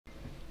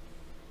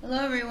Hello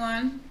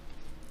everyone,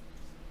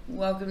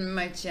 welcome to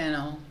my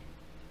channel.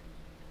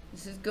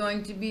 This is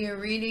going to be a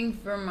reading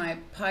for my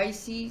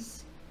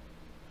Pisces,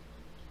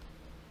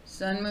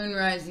 Sun, Moon,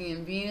 Rising,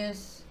 and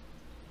Venus.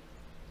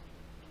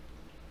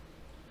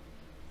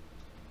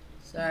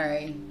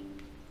 Sorry.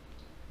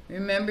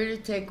 Remember to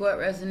take what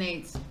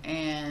resonates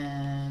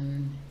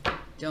and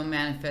don't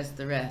manifest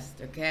the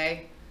rest,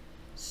 okay?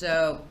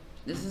 So,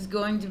 this is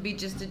going to be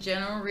just a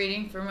general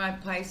reading for my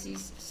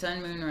Pisces,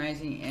 Sun, Moon,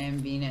 Rising,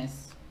 and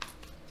Venus.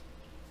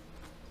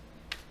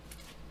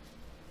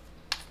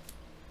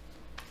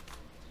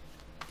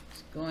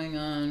 Going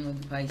on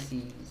with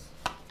Pisces.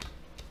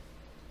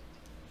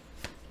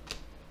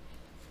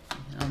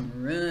 I'm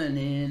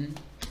running.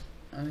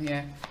 I'm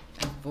here.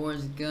 And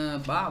Forrest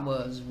Gump, I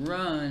was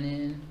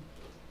running.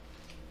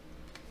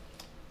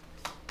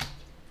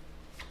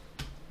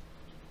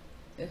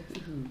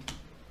 Ooh.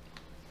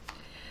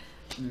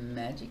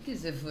 Magic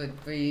is afoot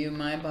for you,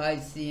 my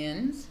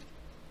Pisceans.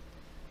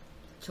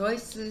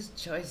 Choices,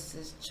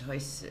 choices,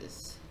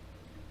 choices.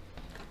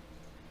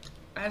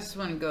 I just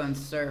want to go and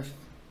surf.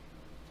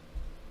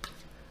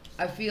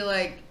 I feel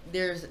like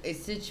there's a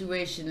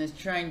situation that's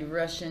trying to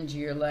rush into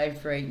your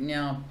life right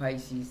now,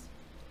 Pisces.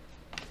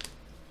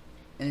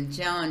 And the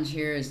challenge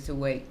here is to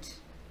wait.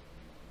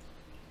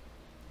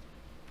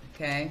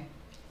 Okay?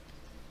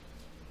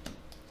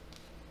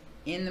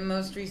 In the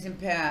most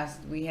recent past,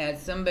 we had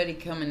somebody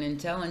coming and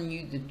telling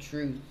you the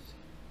truth.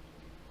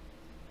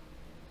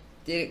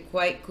 Did it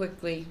quite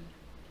quickly.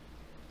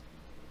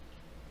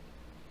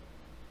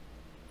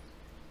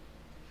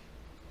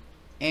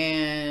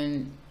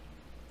 And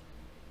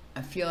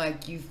I feel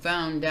like you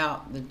found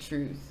out the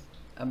truth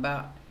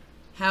about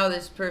how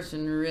this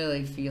person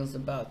really feels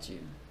about you.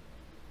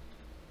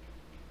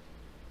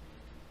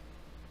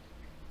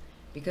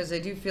 Because I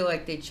do feel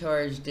like they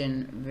charged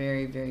in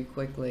very, very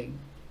quickly.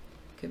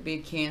 Could be a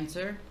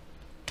Cancer.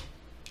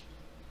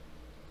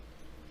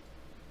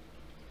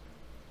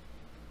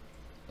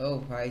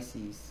 Oh,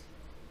 Pisces.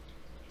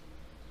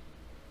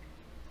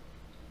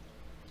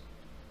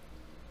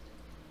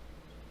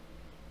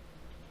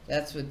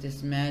 That's what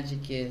this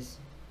magic is.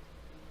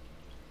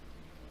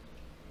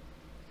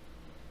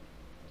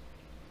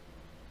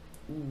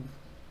 Ooh.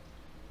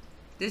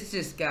 This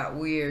just got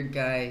weird,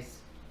 guys.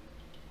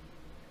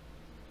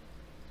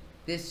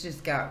 This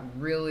just got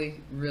really,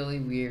 really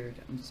weird.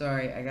 I'm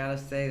sorry, I gotta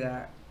say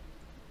that.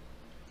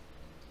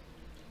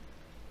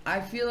 I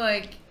feel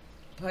like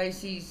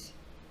Pisces,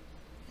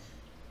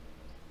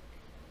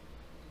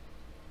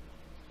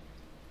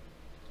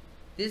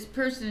 this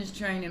person is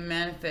trying to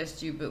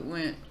manifest you,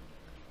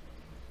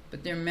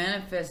 but they're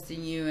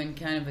manifesting you in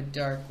kind of a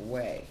dark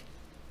way.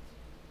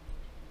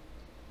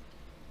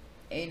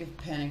 Eight of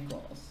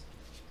Pentacles.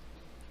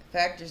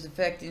 Factors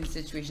affecting the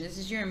situation. This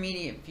is your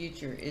immediate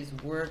future, is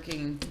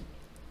working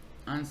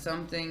on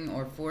something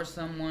or for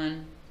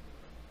someone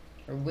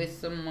or with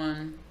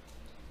someone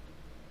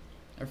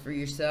or for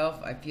yourself.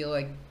 I feel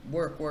like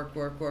work.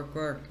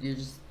 You're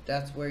just,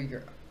 that's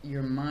where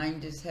your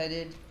mind is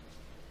headed.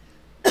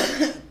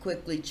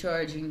 Quickly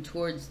charging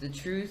towards the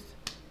truth.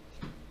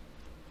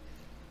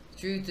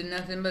 Truth and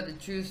nothing but the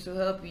truth will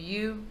help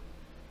you.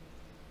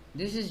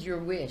 This is your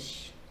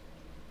wish.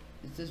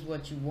 This is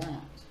what you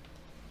want.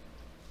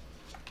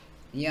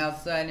 The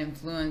outside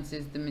influence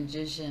is the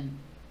Magician.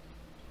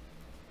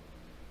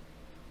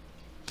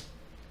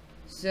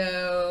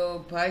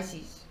 So,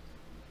 Pisces,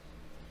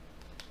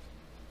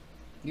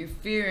 you're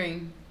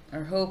fearing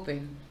or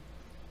hoping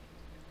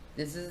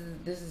this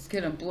is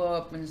gonna blow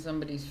up in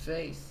somebody's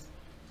face.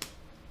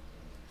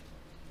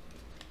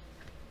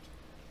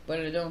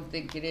 But I don't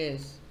think it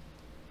is.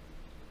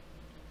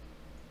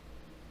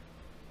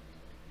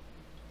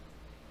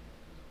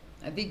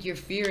 I think you're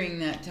fearing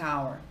that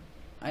tower.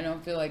 I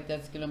don't feel like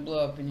that's going to blow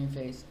up in your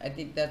face. I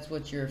think that's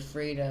what you're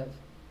afraid of.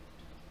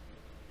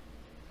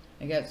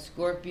 I got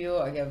Scorpio,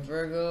 I got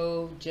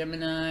Virgo,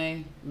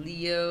 Gemini,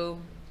 Leo,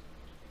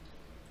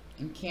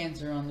 and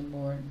Cancer on the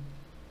board.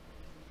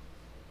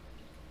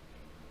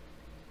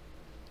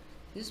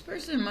 This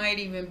person might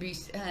even be,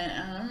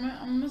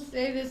 I'm going to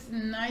say this in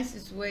the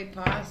nicest way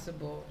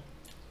possible,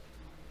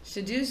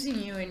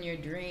 seducing you in your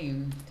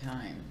dream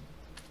time.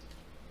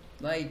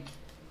 Like,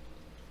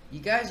 you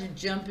guys are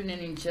jumping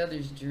in each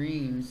other's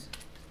dreams.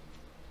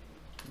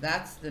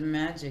 That's the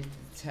magic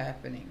that's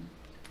happening.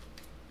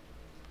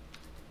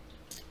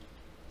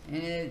 And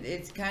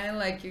it's kind of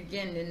like you're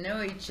getting to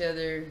know each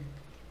other.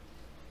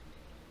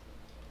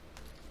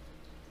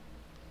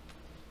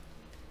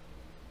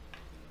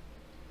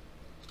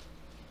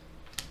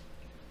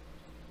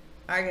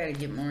 I gotta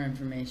get more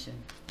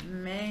information.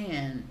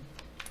 Man,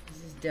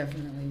 this is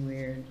definitely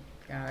weird,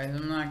 guys.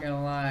 I'm not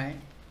gonna lie.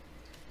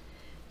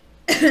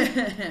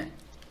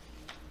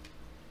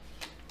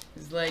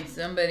 It's like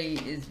somebody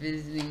is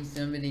visiting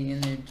somebody in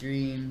their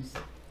dreams.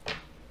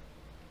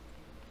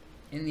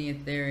 In the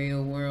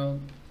ethereal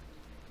world.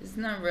 It's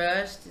not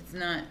rushed. It's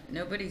not,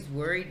 nobody's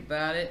worried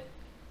about it.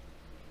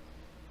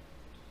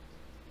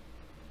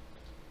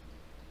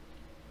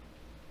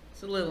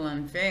 It's a little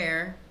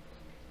unfair.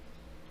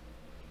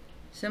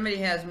 Somebody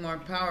has more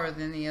power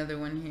than the other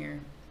one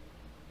here.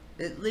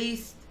 At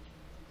least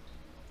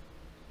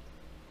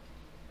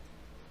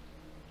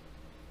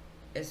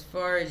as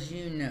far as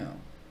you know.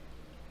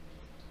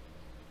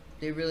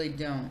 They really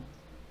don't.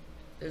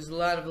 There's a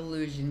lot of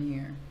illusion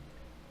here.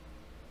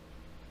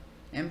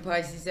 And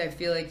Pisces, I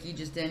feel like you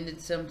just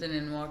ended something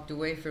and walked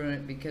away from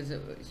it because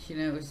it was, you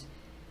know, it was,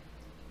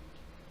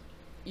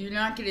 you're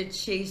not going to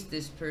chase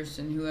this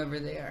person, whoever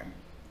they are.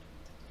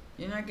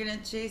 You're not going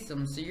to chase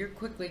them. So you're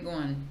quickly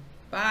going,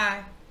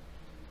 bye.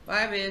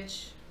 Bye,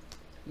 bitch.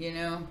 You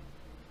know?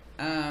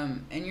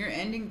 And you're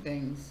ending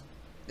things.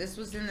 This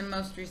was in the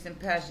most recent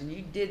passion.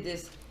 You did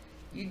this.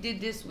 You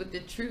did this with the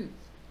truth.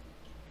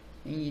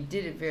 And you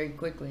did it very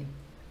quickly.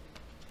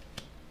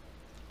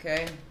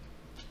 Okay?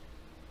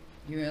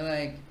 You were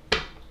like,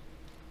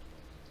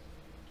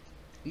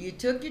 you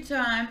took your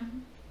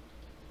time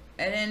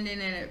at ending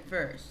it at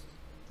first.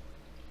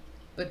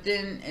 But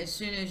then as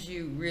soon as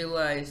you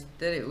realized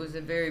that it was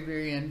a very,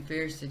 very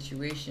unfair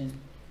situation,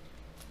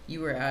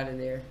 you were out of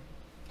there.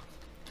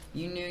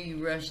 You knew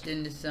you rushed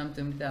into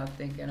something without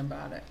thinking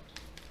about it.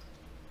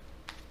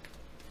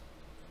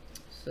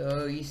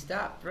 So you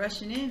stopped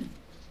rushing in.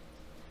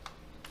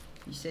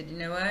 You said, you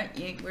know what?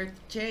 You ain't worth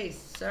the chase.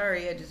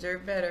 Sorry, I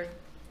deserve better.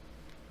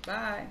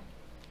 Bye.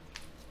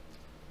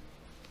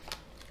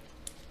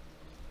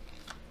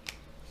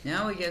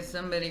 Now we got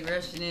somebody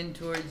rushing in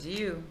towards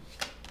you.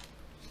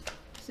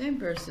 Same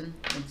person,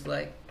 looks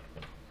like.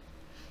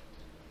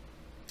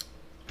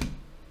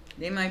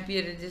 They might be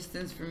at a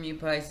distance from you,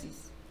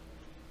 Pisces.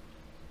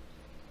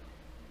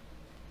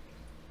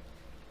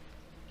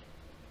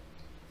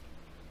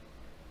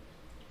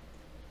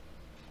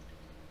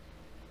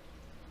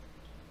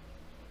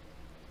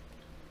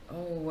 Oh,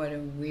 what a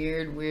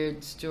weird,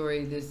 weird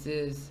story this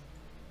is.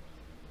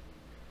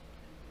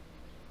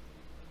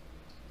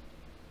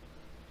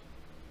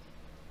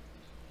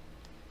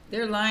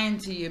 They're lying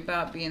to you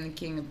about being the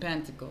King of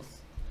Pentacles.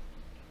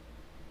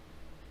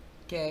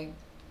 Okay?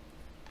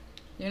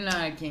 You're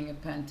not a King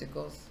of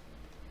Pentacles.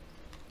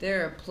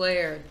 They're a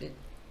player that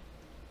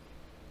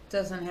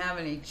doesn't have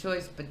any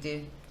choice but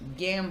to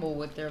gamble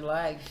with their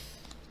life.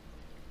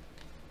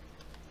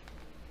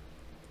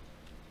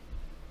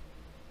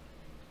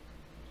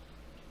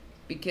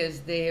 Because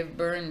they have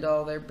burned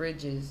all their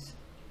bridges.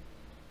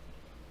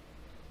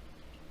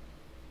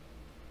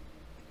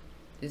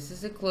 This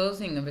is a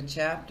closing of a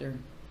chapter.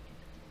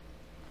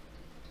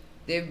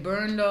 They've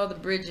burned all the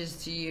bridges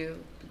to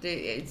you. But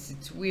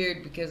it's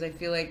weird because I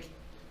feel like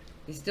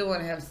they still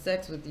want to have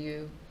sex with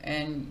you.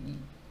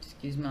 And,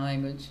 excuse my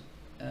language,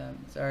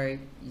 sorry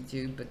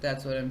YouTube, but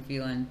that's what I'm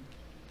feeling.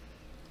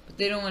 But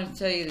they don't want to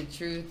tell you the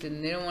truth,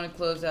 and they don't want to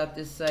close out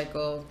this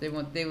cycle. They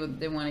want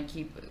to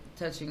keep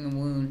touching the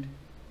wound.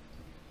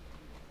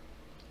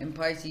 And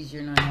Pisces,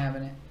 you're not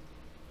having it.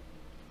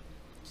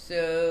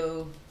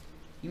 So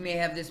you may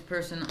have this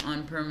person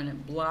on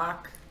permanent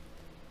block.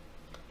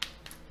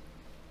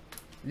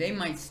 They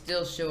might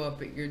still show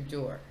up at your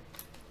door.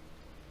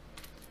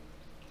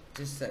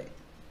 Just say.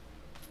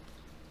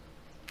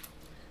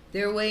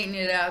 They're waiting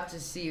it out to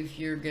see if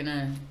you're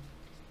gonna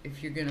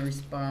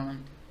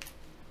respond.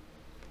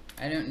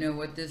 I don't know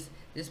what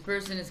this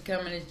person is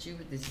coming at you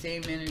with the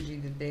same energy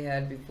that they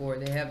had before.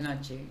 They have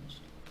not changed.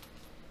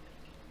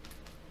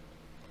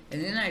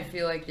 And then I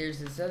feel like there's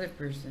this other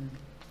person.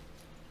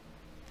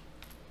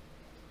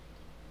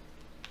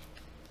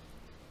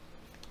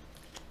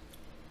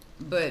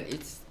 But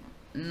it's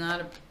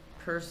not a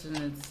person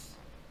that's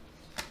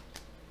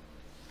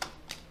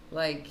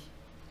like,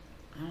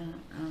 I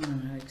don't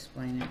know how to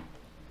explain it.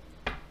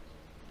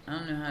 I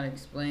don't know how to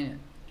explain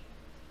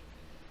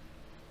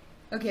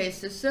it. Okay,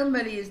 so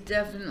somebody is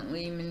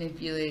definitely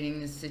manipulating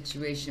the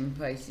situation,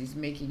 Pisces,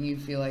 making you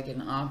feel like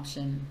an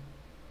option.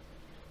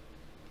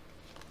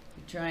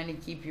 You're trying to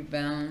keep your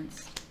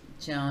balance.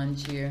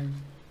 Challenge here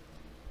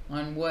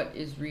on what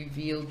is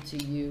revealed to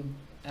you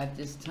at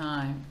this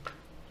time.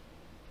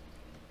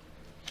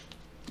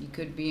 You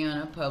could be on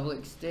a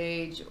public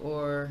stage,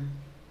 or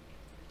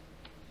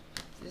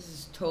this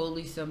is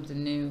totally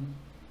something new.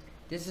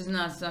 This is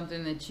not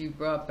something that you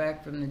brought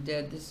back from the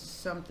dead. This is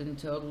something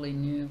totally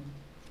new.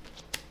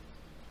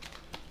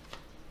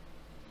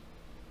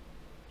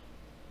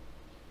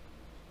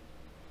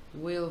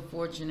 Wheel of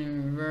Fortune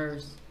in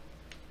reverse.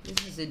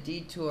 This is a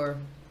detour,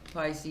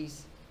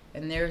 Pisces.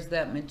 And there's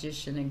that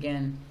Magician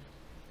again.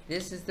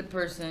 This is the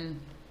person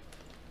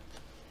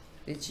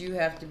that you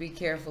have to be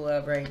careful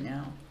of right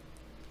now.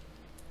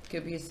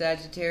 Could be a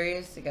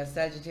Sagittarius. I got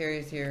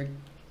Sagittarius here.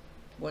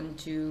 1,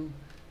 2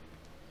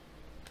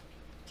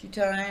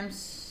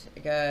 times.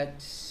 I got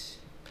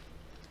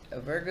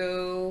a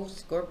Virgo,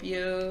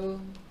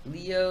 Scorpio,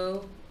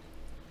 Leo.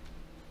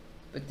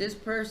 But this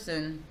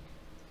person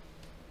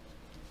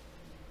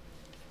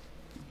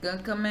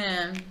gonna come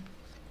in,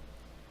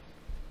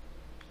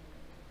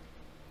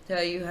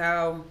 tell you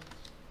how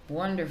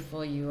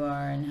wonderful you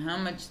are and how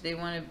much they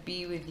want to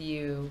be with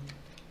you.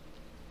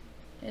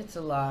 It's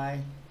a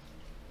lie.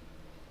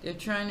 They're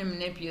trying to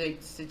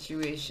manipulate the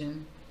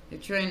situation. They're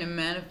trying to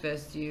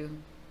manifest you.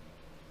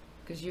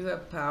 Because you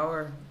have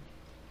power.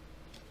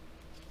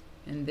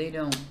 And they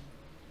don't.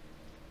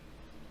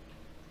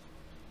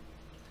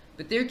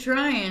 But they're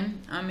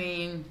trying. I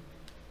mean,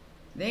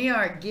 they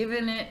are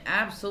giving it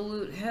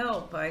absolute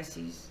hell,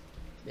 Pisces.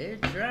 They're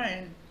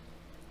trying.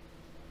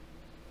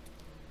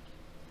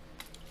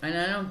 And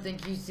I don't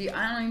think you see,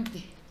 I don't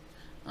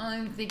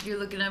even think you're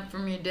looking up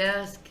from your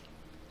desk,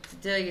 to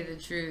tell you the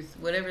truth,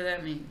 whatever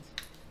that means.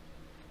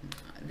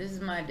 This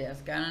is my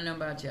desk. I don't know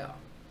about y'all.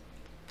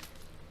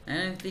 I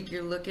don't think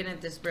you're looking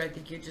at this, but I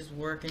think you're just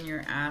working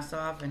your ass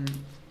off and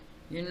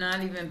you're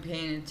not even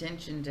paying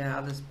attention to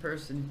how this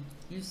person,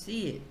 you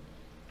see it.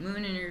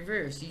 Moon in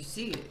reverse, you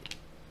see it.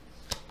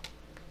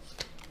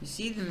 You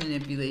see the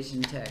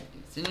manipulation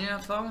tactics and you're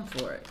not falling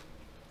for it.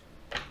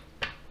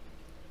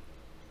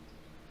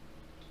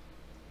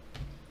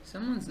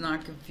 Someone's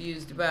not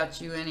confused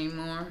about you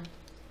anymore.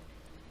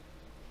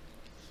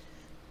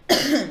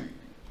 Could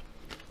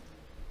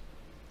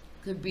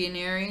be an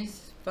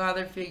Aries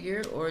father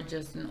figure or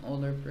just an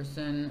older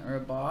person or a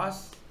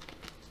boss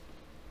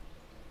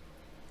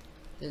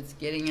that's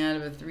getting out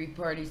of a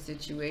three-party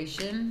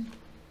situation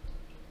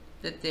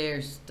that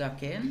they're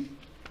stuck in.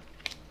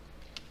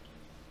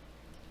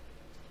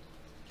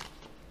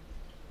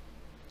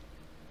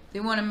 They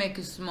want to make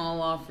a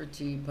small offer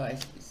to you,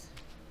 Pisces.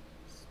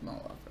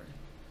 Small offer.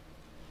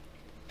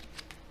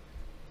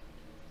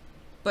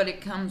 But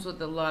it comes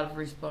with a lot of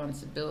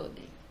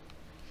responsibility.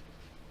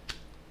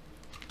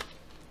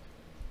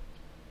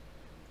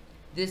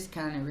 This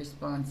kind of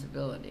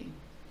responsibility.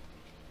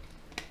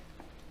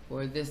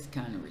 Or this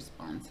kind of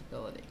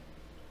responsibility.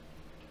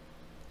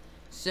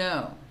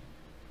 So.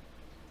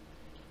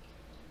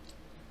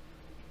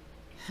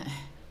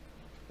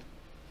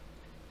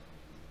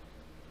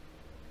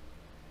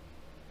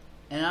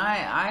 And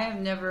I have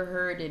never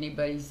heard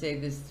anybody say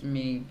this to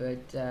me,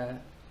 but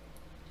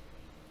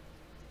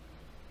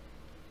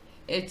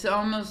it's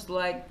almost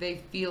like they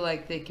feel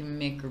like they can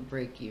make or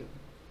break you.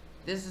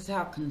 This is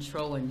how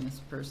controlling this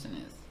person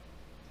is.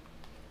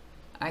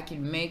 I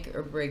can make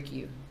or break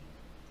you,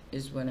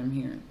 is what I'm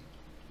hearing.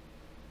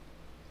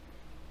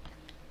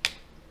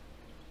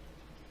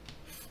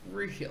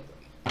 Really.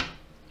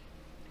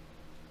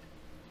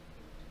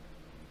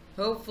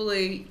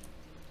 Hopefully,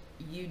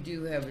 you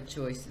do have a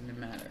choice in the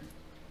matter.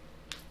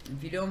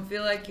 If you don't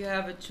feel like you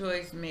have a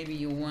choice, maybe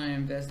you want to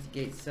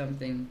investigate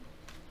something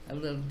a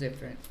little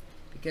different.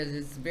 Because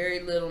it's very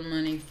little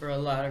money for a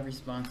lot of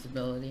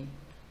responsibility.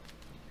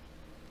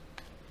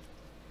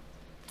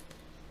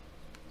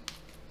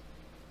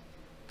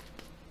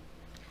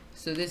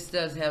 So this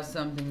does have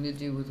something to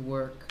do with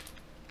work.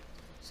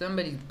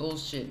 Somebody's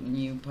bullshitting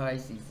you,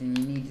 Pisces, and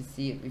you need to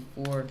see it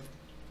before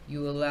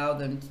you allow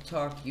them to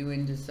talk you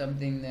into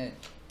something that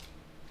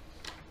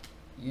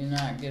you're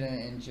not going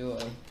to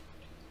enjoy.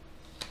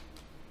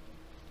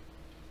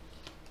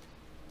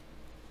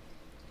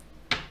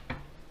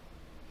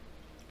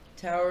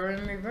 Tower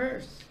in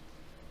reverse.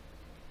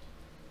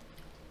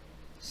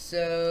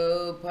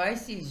 So,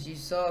 Pisces, you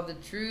saw the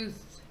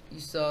truth. You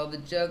saw the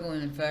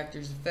juggling and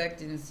factors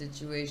affecting the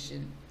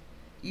situation.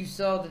 You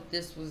saw that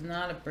this was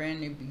not a brand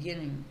new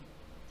beginning.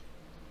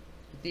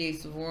 With the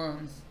Ace of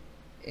Wands.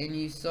 And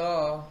you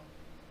saw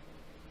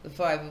the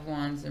Five of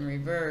Wands in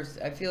reverse.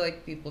 I feel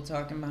like people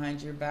talking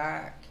behind your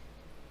back.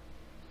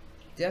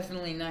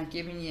 Definitely not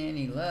giving you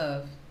any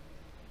love.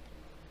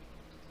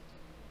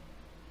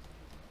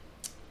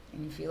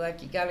 And you feel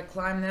like you got to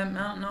climb that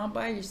mountain all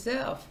by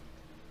yourself.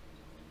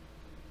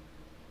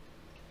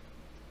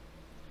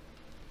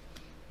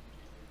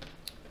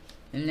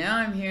 And now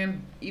I'm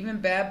hearing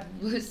even bad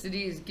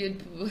publicity is good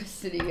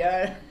publicity.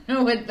 I don't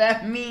know what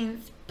that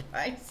means,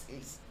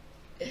 Pisces.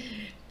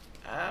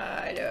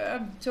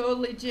 I'm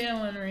totally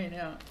channeling right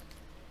now.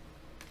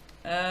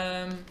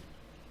 I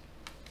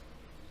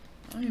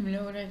don't even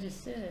know what I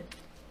just said.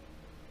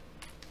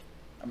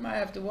 I might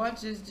have to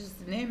watch this just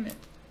to name it.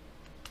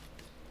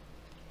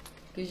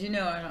 Because you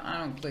know I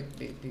don't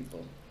clickbait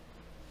people.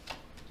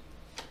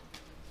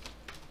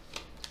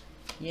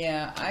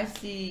 Yeah, I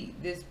see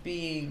this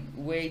being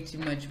way too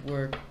much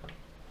work.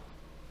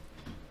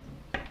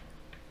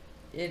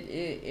 It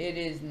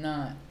is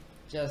not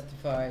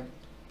justified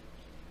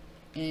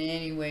in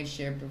any way,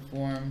 shape, or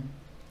form.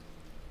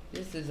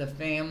 This is a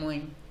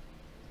family.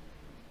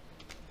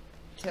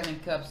 Ten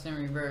of Cups in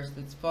reverse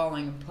that's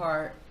falling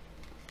apart.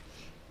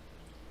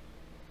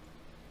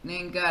 They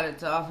ain't got it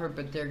to offer,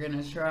 but they're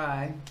gonna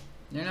try.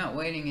 They're not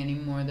waiting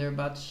anymore. They're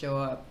about to show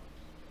up.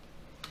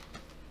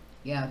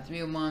 Yeah, Three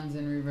of Wands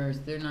in reverse.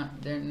 They're not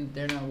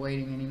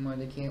waiting anymore.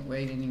 They can't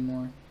wait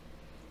anymore.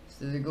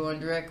 So they're going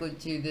directly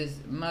to this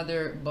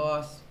mother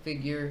boss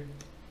figure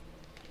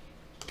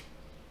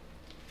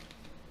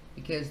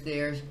because they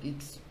are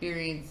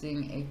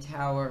experiencing a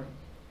tower.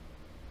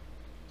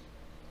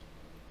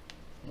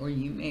 Or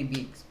you may be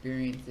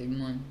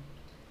experiencing one.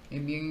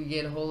 Maybe you can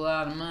get a whole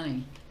lot of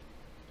money.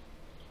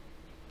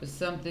 But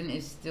something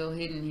is still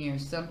hidden here.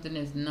 Something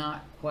is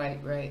not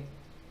quite right.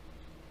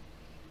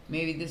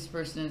 Maybe this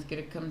person is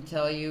going to come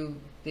tell you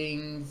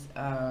things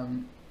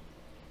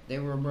they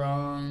were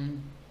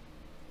wrong.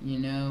 you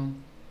know.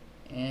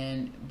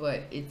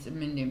 But it's a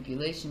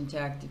manipulation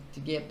tactic to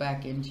get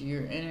back into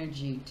your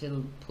energy,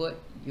 to put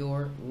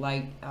your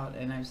light out.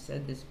 And I've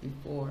said this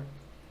before.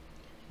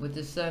 With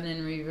the sun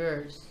in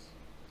reverse,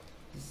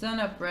 the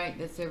sun upright,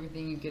 that's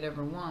everything you could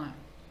ever want.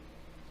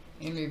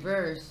 In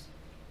reverse,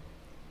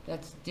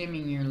 that's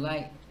dimming your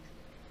light.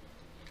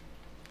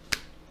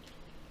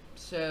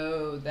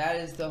 So that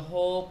is the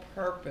whole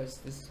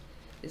purpose.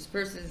 This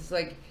person is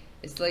like,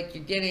 it's like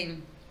you're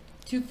getting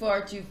too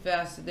far too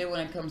fast, so they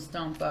want to come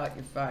stomp out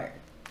your fire.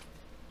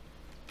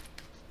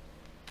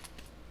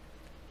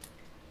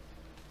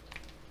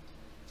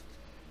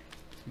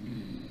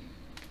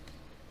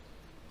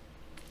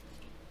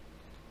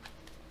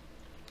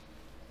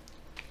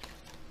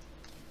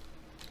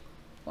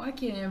 Why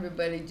can't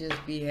everybody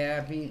just be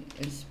happy,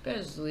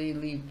 especially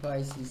leave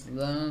Pisces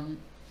alone?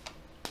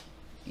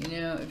 You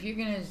know, if you're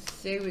going to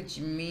say what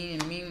you mean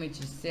and mean what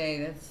you say,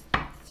 that's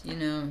you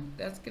know,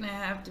 that's going to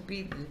have to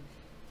be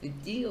the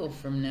deal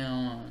from now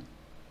on.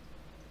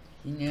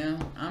 You know,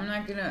 I'm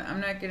not going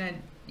to,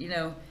 you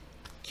know,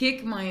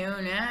 kick my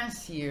own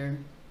ass here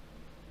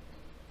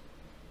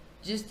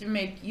just to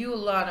make you a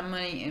lot of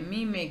money and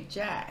me make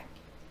jack.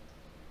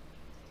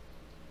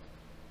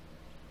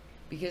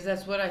 Because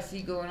that's what I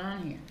see going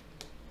on here.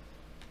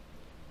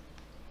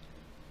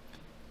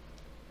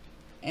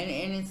 And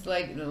it's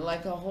like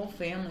a whole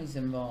family's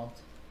involved.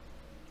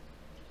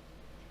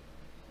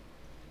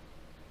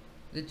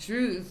 The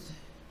truth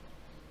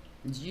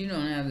is you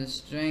don't have the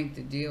strength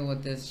to deal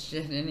with this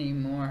shit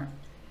anymore.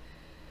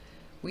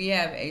 We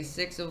have a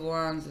 6 of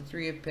Wands, a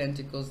 3 of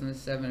Pentacles, and the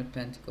 7 of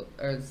Pentacles,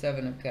 or the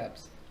 7 of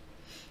Cups.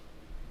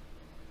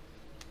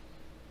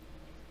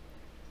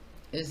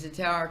 Is the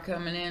Tower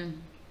coming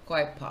in?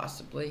 Quite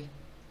possibly.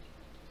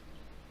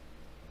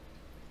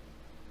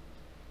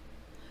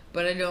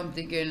 But I don't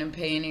think you're going to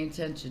pay any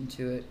attention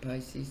to it,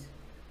 Pisces.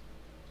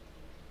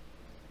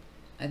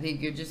 I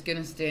think you're just going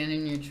to stand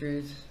in your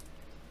truth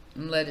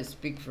and let it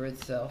speak for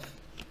itself.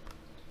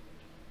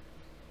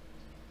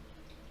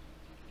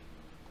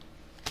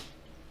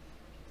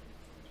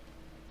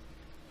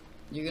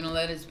 You're going to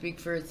let it speak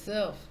for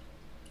itself.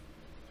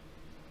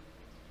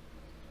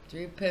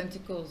 3 of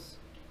Pentacles.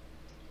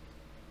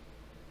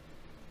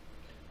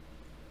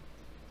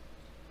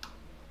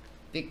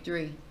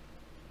 Victory.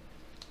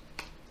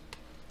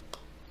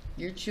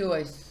 Your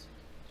choice.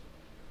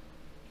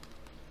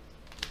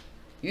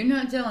 You're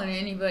not telling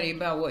anybody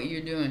about what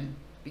you're doing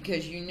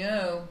because you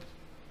know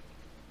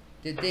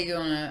that they're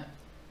gonna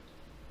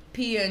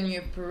pee on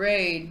your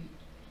parade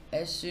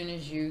as soon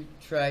as you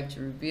try to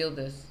reveal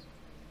this.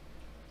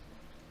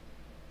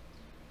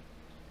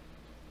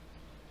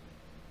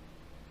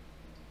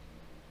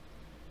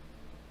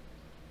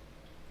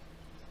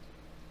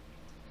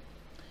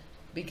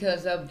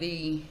 Because of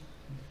the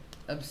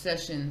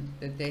obsession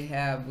that they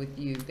have with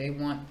you. They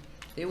want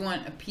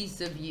a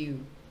piece of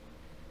you.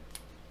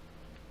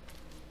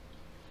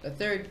 A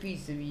third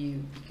piece of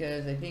you,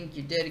 because I think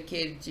you're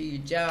dedicated to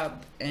your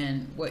job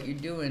and what you're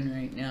doing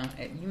right now.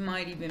 You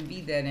might even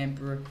be that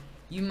emperor.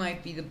 You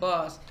might be the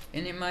boss,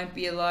 and it might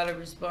be a lot of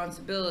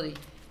responsibility,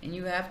 and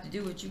you have to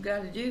do what you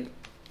got to do.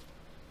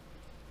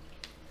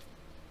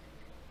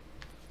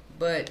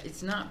 But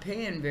it's not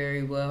paying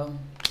very well.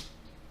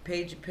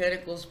 Page of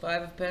Pentacles,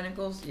 5 of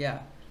Pentacles,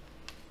 yeah.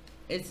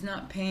 It's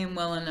not paying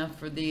well enough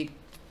for the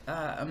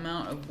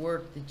amount of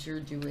work that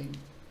you're doing.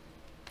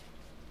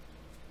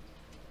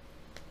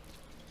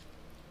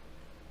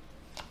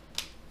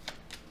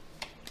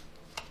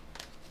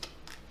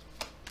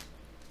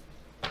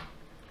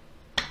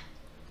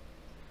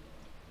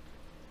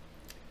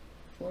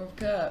 Four of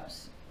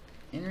Cups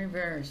in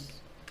reverse.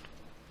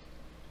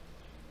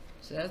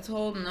 So that's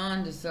holding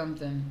on to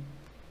something.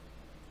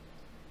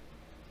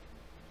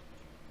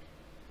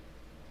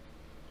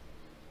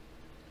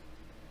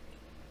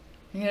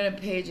 We got a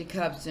Page of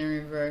Cups in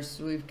reverse.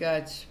 So we've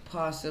got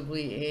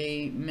possibly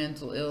a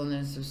mental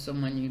illness of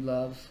someone you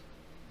love.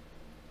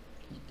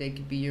 They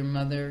could be your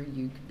mother.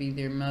 You could be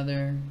their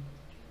mother.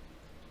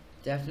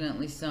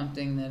 Definitely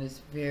something that is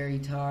very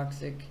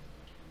toxic.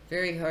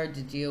 Very hard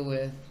to deal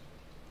with.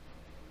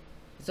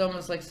 It's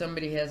almost like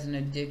somebody has an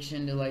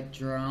addiction to like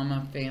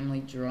drama, family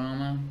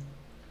drama.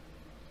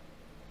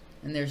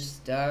 And they're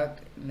stuck.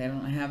 They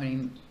don't have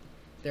any...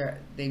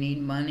 They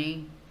need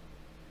money.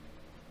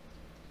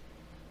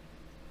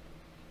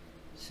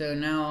 So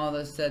now all of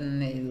a sudden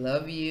they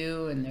love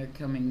you and they're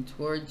coming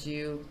towards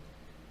you.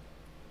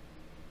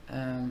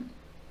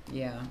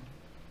 Yeah.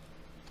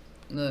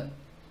 Look.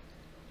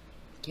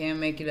 Can't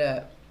make it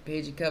up.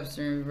 Page of Cups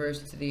in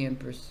reverse to the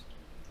Empress.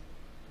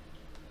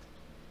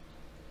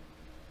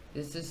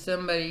 This is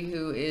somebody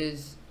who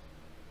is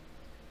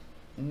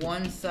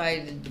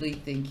one-sidedly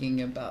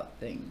thinking about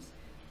things.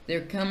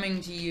 They're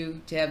coming to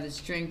you to have the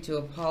strength to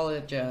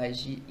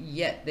apologize,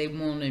 yet they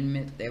won't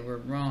admit they were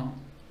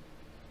wrong.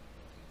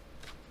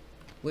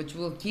 Which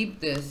will keep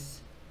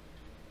this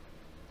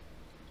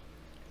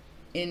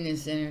in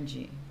this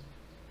energy.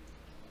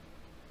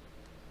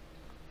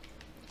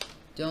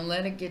 Don't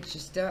let it get you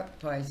stuck,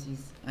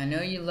 Pisces. I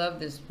know you love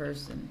this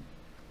person.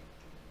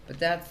 But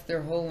that's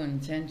their whole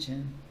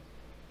intention,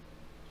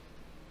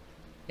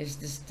 is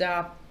to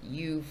stop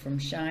you from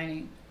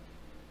shining.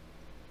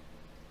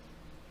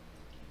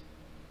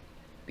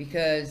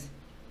 Because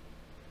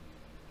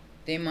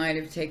they might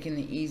have taken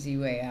the easy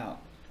way out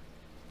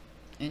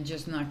and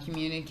just not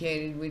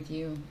communicated with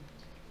you,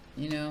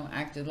 you know,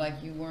 acted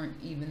like you weren't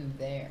even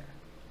there.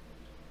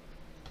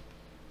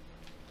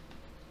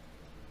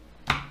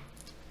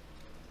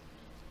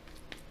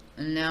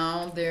 And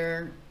now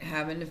they're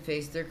having to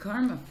face their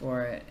karma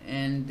for it,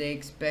 and they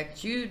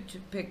expect you to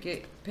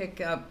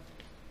pick up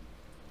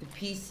the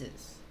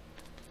pieces.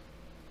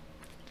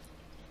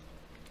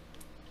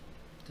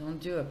 Don't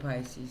do it,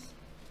 Pisces.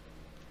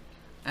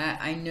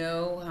 I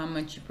know how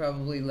much you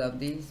probably love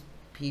these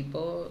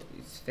people.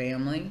 It's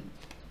family.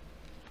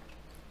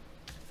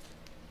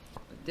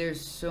 But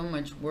there's so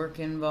much work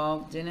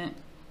involved in it.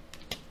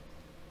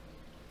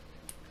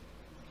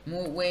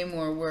 Way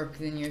more work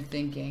than you're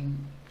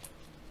thinking.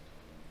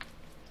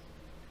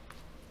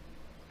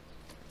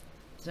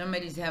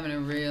 Somebody's having a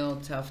real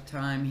tough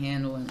time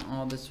handling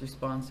all this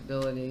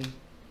responsibility.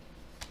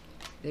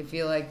 They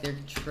feel like they're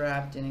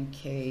trapped in a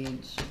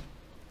cage.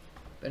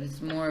 But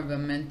it's more of a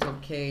mental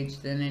cage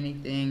than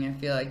anything. I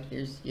feel like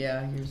here's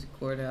a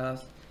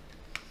courthouse.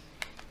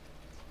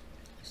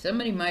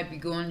 Somebody might be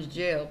going to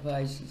jail,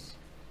 Pisces.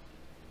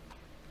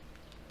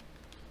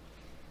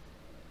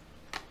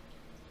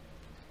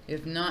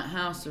 If not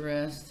house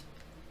arrest.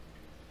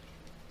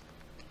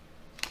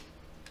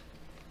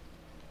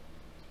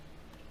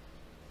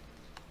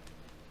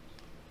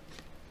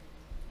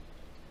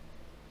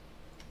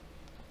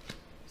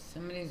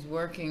 Somebody's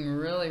working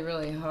really,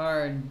 really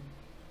hard.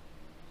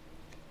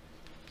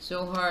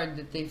 So hard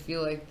that they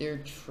feel like they're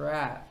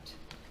trapped.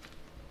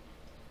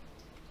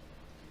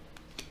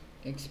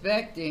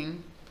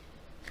 Expecting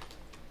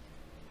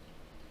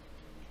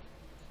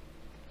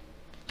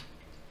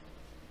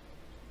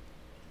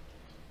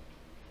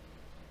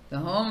the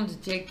home to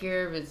take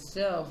care of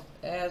itself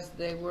as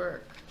they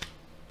work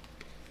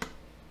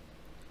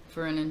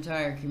for an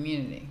entire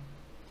community.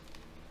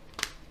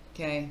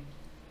 Okay?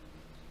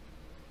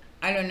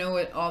 I don't know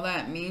what all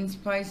that means,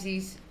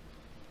 Pisces.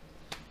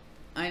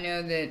 I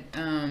know that,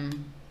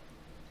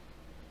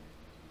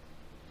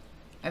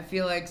 I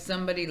feel like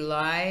somebody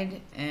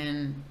lied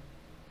and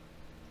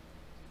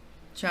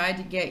tried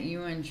to get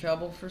you in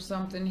trouble for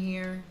something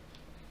here,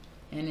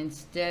 and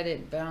instead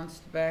it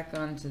bounced back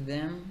onto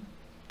them.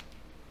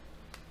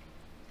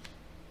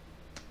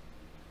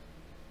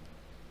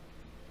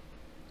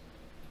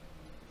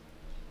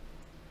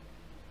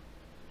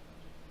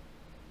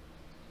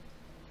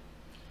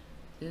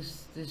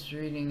 This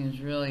reading is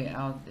really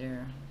out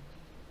there.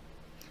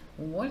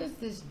 What is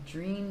this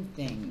dream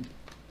thing?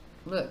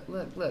 Look,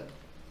 look, look.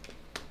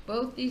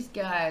 Both these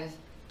guys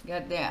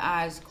got their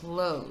eyes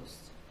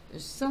closed.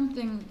 There's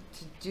something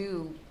to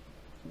do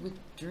with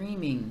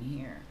dreaming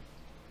here.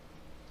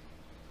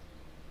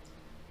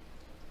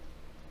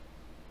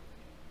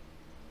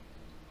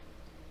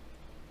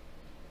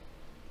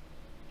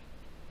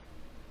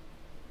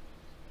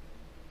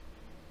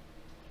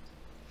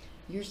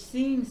 You're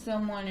seeing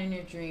someone in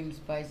your dreams,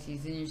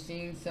 Pisces, and you're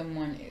seeing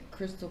someone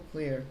crystal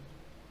clear.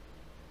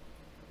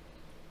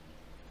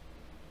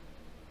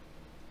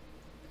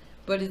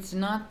 But it's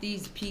not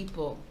these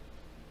people.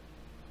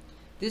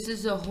 This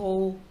is a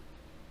whole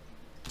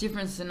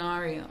different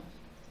scenario.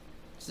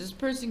 So this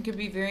person could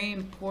be very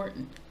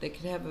important. They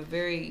could have a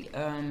very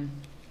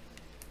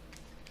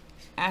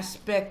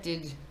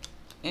aspected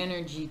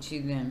energy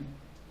to them.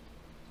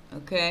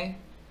 Okay?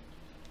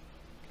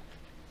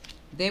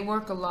 They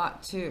work a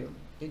lot too.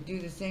 They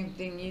do the same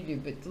thing you do.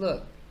 But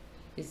look,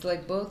 it's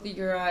like both of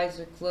your eyes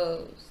are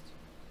closed.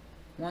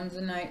 One's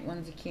a knight,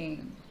 one's a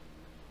king.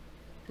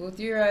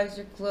 Both your eyes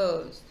are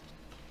closed.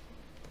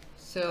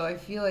 So I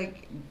feel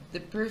like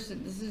the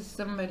person, this is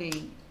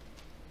somebody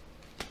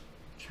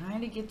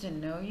trying to get to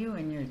know you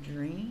in your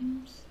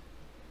dreams.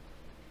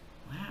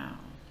 Wow.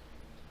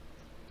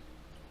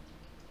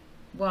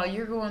 While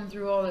you're going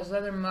through all this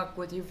other muck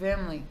with your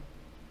family.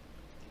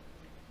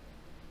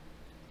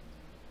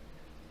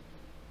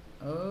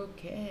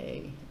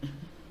 Okay.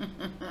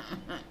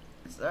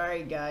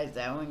 Sorry guys,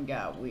 that one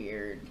got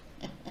weird.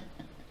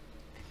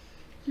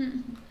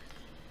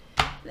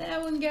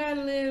 That one got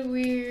a little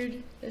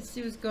weird. Let's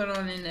see what's going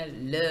on in that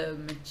love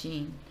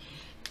machine.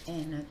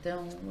 And I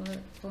don't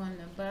work for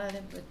nobody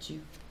but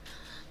you.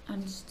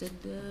 I'm just a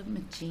love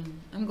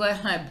machine. I'm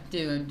glad I'm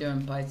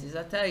doing Pisces.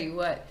 I'll tell you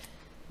what,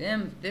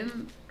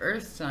 them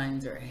earth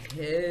signs are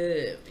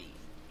heavy.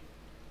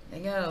 They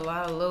got a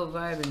lot of low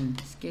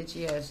vibing,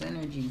 sketchy ass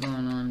energy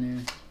going on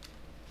there.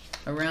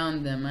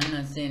 Around them. I'm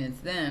not saying it's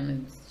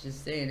them, it's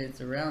just saying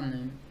it's around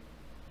them.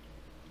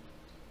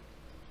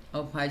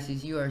 Oh,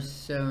 Pisces, you are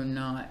so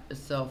not a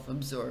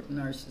self-absorbed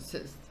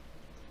narcissist.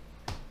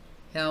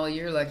 Hell,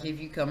 you're lucky if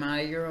you come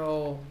out of your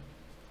hole.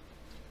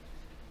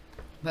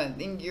 But I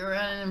think you're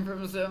running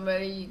from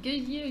somebody.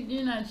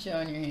 You're not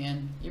showing your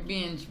hand. You're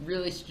being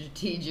really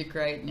strategic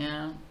right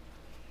now.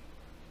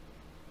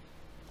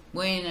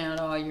 Weighing out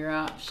all your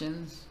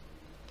options.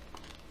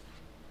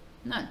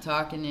 not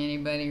talking to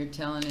anybody or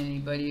telling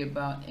anybody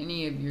about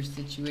any of your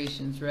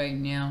situations right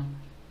now.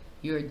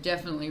 You're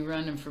definitely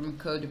running from a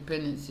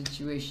codependent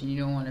situation you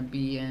don't want to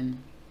be in.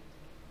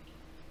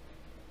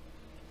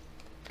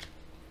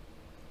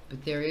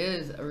 But there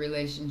is a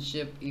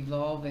relationship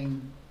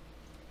evolving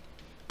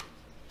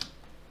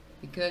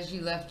because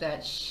you left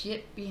that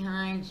shit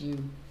behind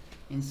you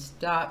and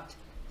stopped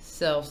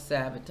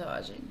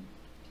self-sabotaging.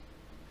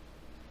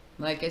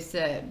 Like I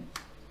said,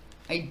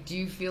 I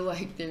do feel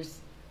like there's,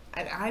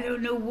 I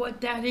don't know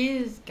what that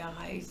is,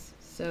 guys.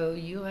 So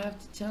you'll have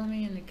to tell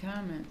me in the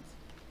comments.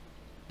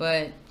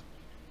 But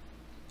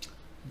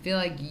I feel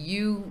like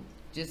you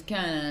just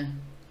kind of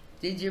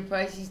did your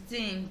Pisces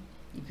thing.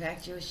 You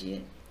packed your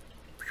shit.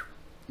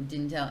 You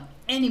didn't tell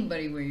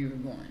anybody where you were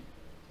going.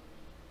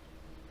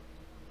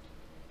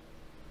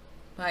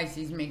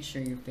 Pisces, make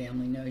sure your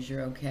family knows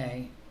you're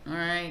okay. All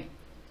right?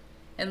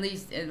 At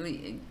least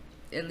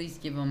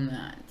give them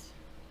that.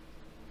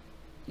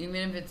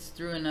 Even if it's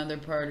through another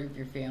part of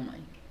your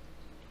family.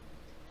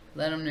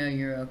 Let them know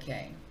you're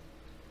okay.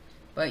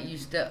 But you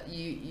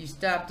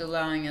stopped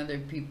allowing other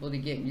people to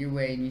get in your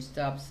way, and you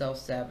stopped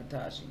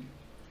self-sabotaging.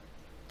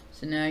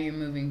 So now you're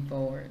moving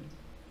forward.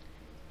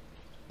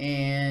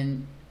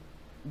 And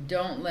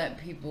don't let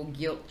people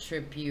guilt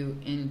trip you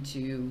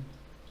into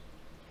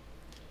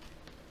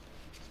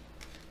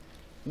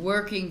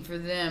working for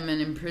them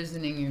and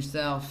imprisoning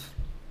yourself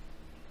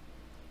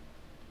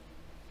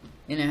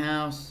in a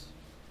house,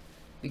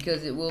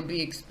 because it will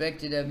be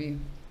expected of you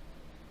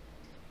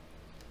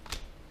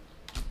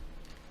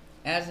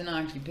as an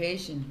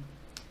occupation.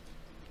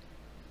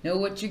 Know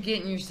what you're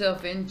getting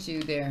yourself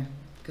into there,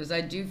 because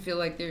I do feel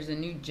like there's a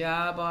new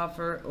job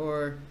offer,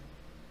 or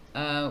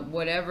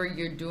whatever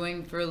you're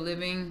doing for a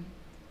living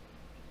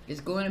is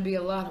going to be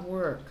a lot of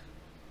work.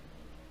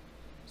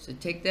 So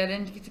take that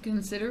into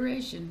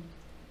consideration.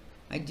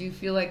 I do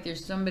feel like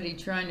there's somebody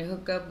trying to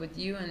hook up with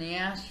you in the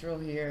astral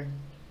here,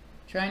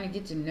 trying to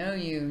get to know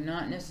you,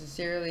 not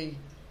necessarily,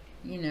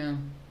 you know,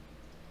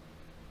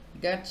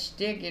 got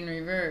shtick in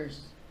reverse.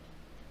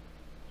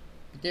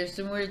 But there's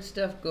some weird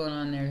stuff going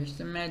on there. There's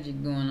some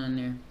magic going on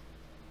there.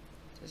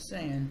 Just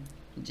saying.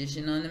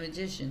 Magician on the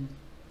magician.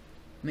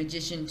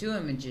 Magician to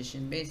a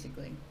magician,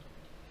 basically.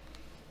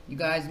 You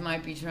guys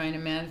might be trying to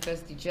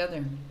manifest each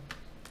other.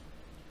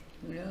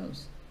 Who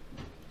knows?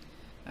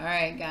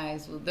 Alright,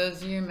 guys. Well,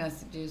 those are your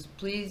messages.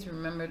 Please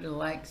remember to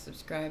like,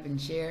 subscribe,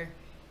 and share.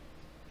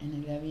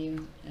 And I love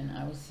you. And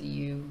I will see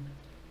you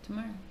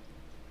tomorrow.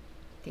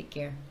 Take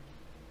care.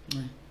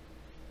 Mwah.